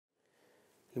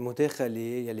المداخلة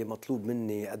يلي مطلوب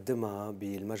مني أقدمها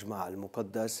بالمجمع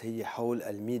المقدس هي حول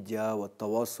الميديا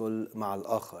والتواصل مع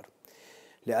الآخر.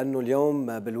 لأنه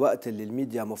اليوم بالوقت اللي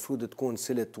الميديا مفروض تكون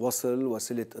صلة وصل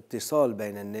وصلة اتصال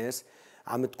بين الناس،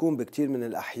 عم تكون بكتير من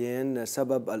الأحيان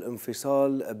سبب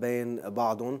الانفصال بين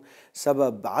بعضهم،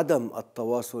 سبب عدم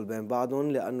التواصل بين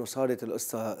بعضهم، لأنه صارت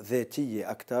القصة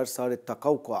ذاتية أكثر، صارت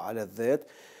تقوقع على الذات.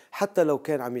 حتى لو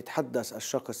كان عم يتحدث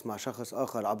الشخص مع شخص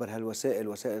آخر عبر هالوسائل،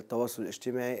 وسائل التواصل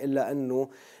الاجتماعي، إلا أنه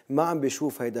ما عم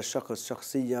بيشوف هيدا الشخص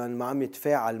شخصيا، ما عم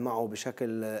يتفاعل معه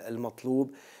بشكل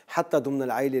المطلوب. حتى ضمن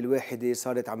العائلة الواحدة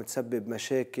صارت عم تسبب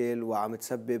مشاكل وعم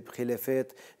تسبب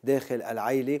خلافات داخل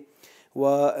العائلة.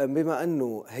 وبما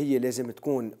أنه هي لازم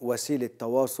تكون وسيلة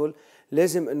تواصل،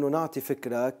 لازم أنه نعطي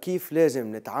فكرة كيف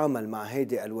لازم نتعامل مع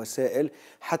هيدي الوسائل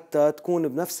حتى تكون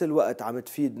بنفس الوقت عم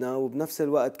تفيدنا، وبنفس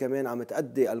الوقت كمان عم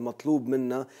تأدي المطلوب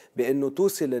منا بأنه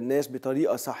توصل الناس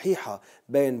بطريقة صحيحة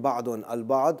بين بعضهم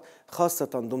البعض، خاصة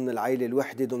ضمن العائلة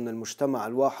الوحدة، ضمن المجتمع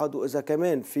الواحد، وإذا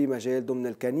كمان في مجال ضمن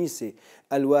الكنيسة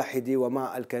الواحدة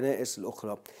ومع الكنائس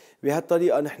الأخرى.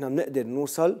 بهالطريقة نحن بنقدر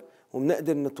نوصل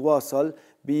وبنقدر نتواصل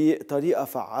بطريقة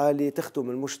فعالة تخدم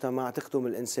المجتمع، تخدم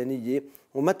الإنسانية،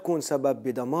 وما تكون سبب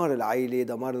بدمار العائلة،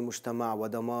 دمار المجتمع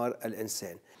ودمار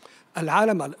الإنسان.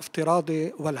 العالم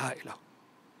الافتراضي والعائلة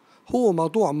هو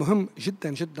موضوع مهم جدا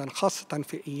جدا، خاصة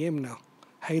في أيامنا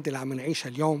هيدي اللي عم نعيشها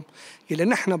اليوم، اللي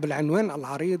نحن بالعنوان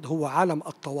العريض هو عالم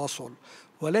التواصل،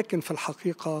 ولكن في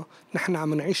الحقيقة نحن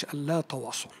عم نعيش اللا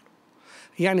تواصل.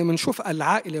 يعني منشوف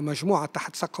العائلة مجموعة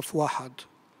تحت سقف واحد،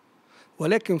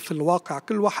 ولكن في الواقع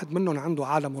كل واحد منهم عنده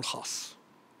عالمه الخاص،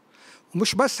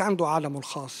 ومش بس عنده عالمه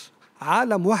الخاص،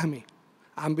 عالم وهمي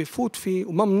عم بيفوت فيه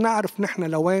وما بنعرف نحن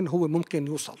لوين هو ممكن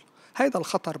يوصل. هيدا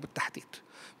الخطر بالتحديد.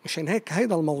 مشان هيك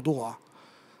هيدا الموضوع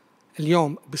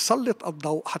اليوم بيسلط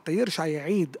الضوء حتى يرجع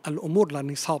يعيد الأمور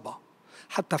لنصابها،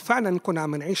 حتى فعلا نكون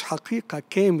عم نعيش حقيقة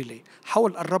كاملة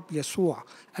حول الرب يسوع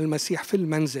المسيح في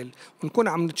المنزل، ونكون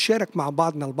عم نتشارك مع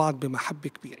بعضنا البعض بمحبة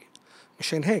كبيرة.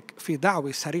 مشان هيك في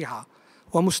دعوة سريعة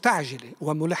ومستعجلة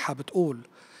وملحة بتقول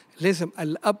لازم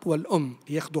الأب والأم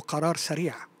ياخدوا قرار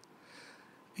سريع،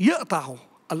 يقطعوا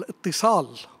الاتصال.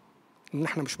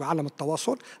 نحن مش بعالم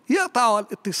التواصل، يقطعوا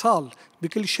الاتصال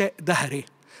بكل شيء دهري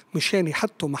مشان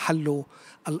يحطوا محله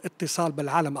الاتصال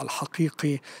بالعالم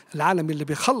الحقيقي، العالم اللي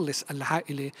بيخلص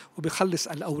العائلة وبيخلص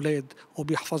الأولاد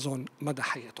وبيحفظهم مدى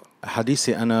حياتهم.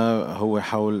 حديثي أنا هو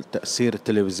حول تأثير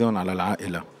التلفزيون على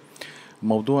العائلة.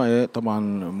 موضوعي طبعا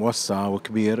موسع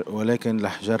وكبير، ولكن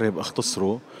رح جرب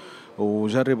أختصره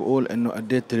وجرب أقول إنه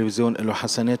قد إيه التلفزيون له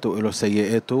حسناته وله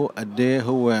سيئاته، قد إيه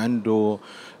هو عنده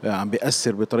عم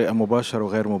بيأثر بطريقة مباشرة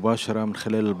وغير مباشرة من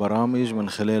خلال البرامج، من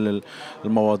خلال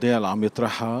المواضيع اللي عم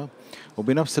يطرحها.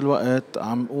 وبنفس الوقت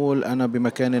عم أقول أنا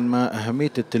بمكان ما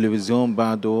أهمية التلفزيون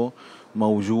بعده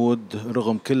موجود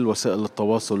رغم كل وسائل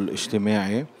التواصل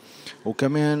الاجتماعي.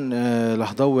 وكمان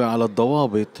رح ضوي على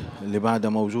الضوابط اللي بعدها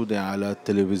موجودة على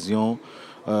التلفزيون،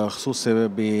 خصوصا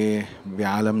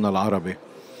بعالمنا العربي.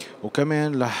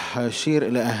 وكمان رح أشير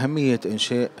إلى أهمية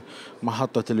إنشاء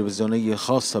محطة تلفزيونية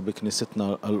خاصة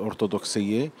بكنيستنا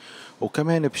الأرثوذكسية.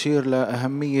 وكمان بشير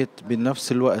لأهمية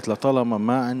بنفس الوقت لطالما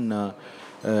ما عنا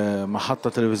محطة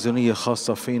تلفزيونية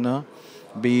خاصة فينا،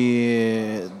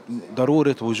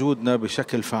 بضرورة وجودنا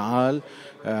بشكل فعال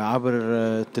عبر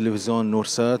التلفزيون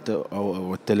نورسات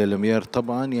أو التليلمير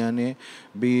طبعا، يعني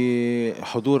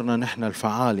بحضورنا نحن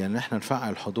الفعال، يعني نحن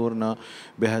نفعل حضورنا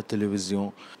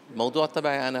بهالتلفزيون. الموضوع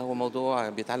تبعي أنا هو موضوع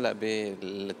بيتعلق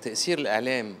بالتأثير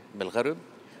الإعلام بالغرب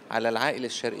على العائلة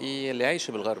الشرقية اللي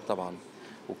عايشة بالغرب طبعا،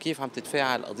 وكيف عم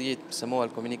تتفاعل قضية بسموها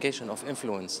الكوميونيكيشن اوف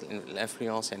انفلونس،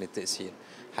 الانفلونس يعني التأثير.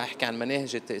 حاحكي عن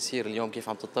مناهج التأثير اليوم كيف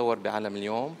عم تتطور بعالم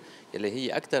اليوم، اللي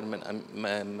هي أكثر من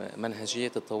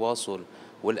منهجية التواصل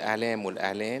والإعلام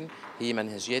والإعلان، هي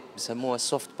منهجيات بسموها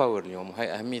السوفت باور اليوم.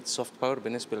 وهي أهمية السوفت باور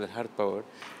بالنسبة للهارد باور،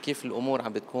 كيف الأمور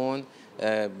عم بتكون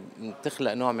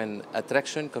تخلق نوع من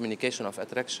attraction, communication of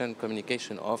attraction,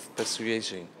 communication of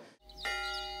persuasion.